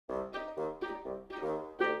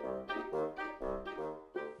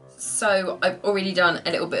So I've already done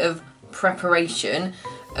a little bit of preparation.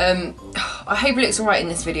 I hope it looks alright in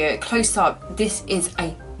this video. Close up, this is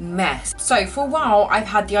a mess. So for a while I've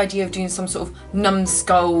had the idea of doing some sort of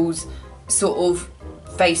numbskulls sort of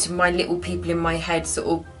face with my little people in my head sort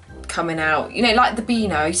of coming out, you know, like the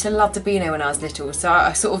Beano. I used to love the Beano when I was little, so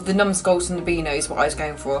I sort of the numbskulls from the Beano is what I was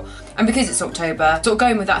going for. And because it's October, sort of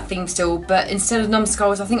going with that theme still, but instead of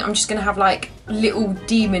numbskulls I think I'm just gonna have like little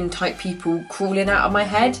demon type people crawling out of my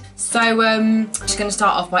head. So just gonna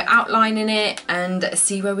start off by outlining it and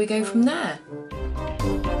see where we go from there.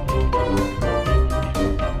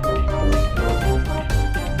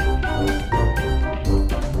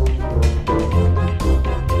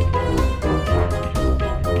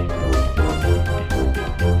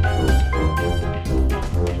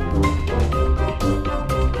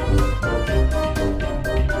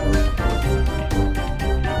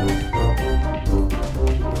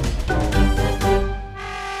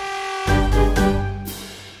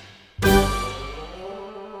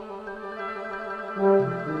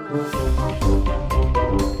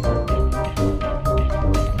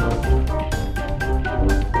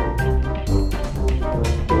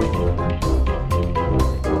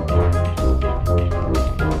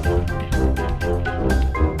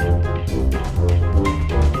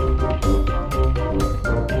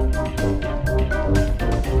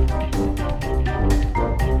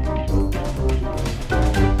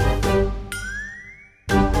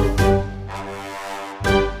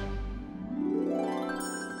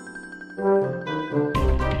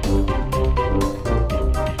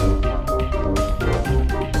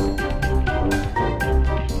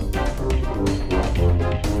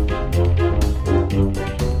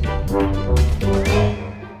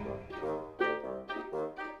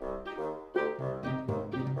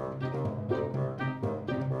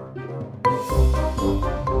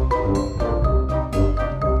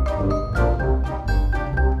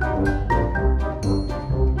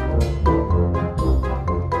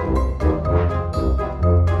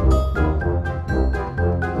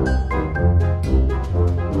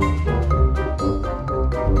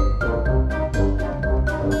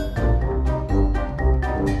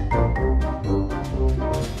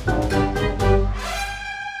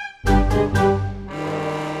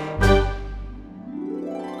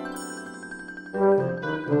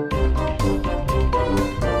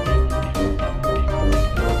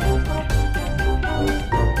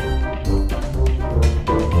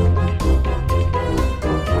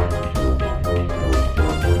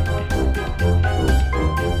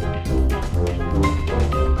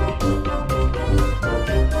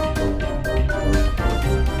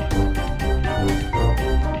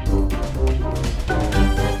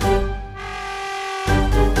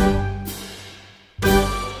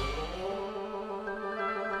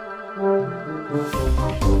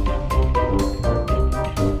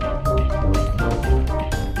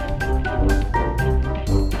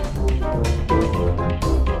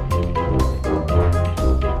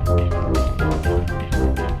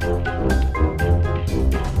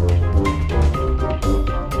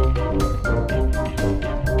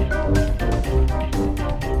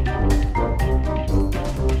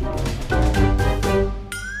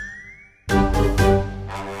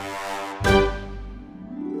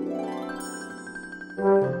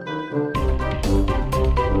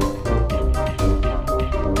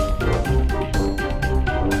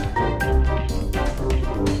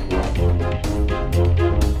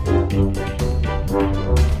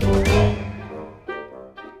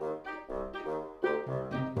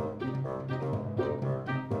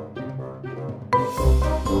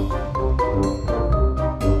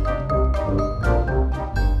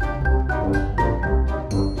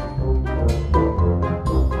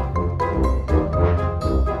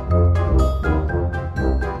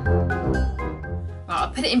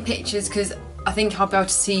 In pictures because I think I'll be able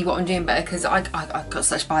to see what I'm doing better because I've got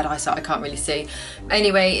such bad eyesight I can't really see.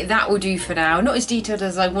 Anyway, that will do for now. Not as detailed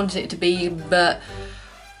as I wanted it to be, but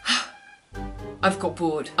I've got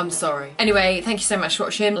bored. I'm sorry. Anyway, thank you so much for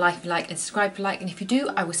watching. Like if you like and subscribe if you like, and if you do,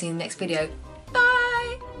 I will see you in the next video.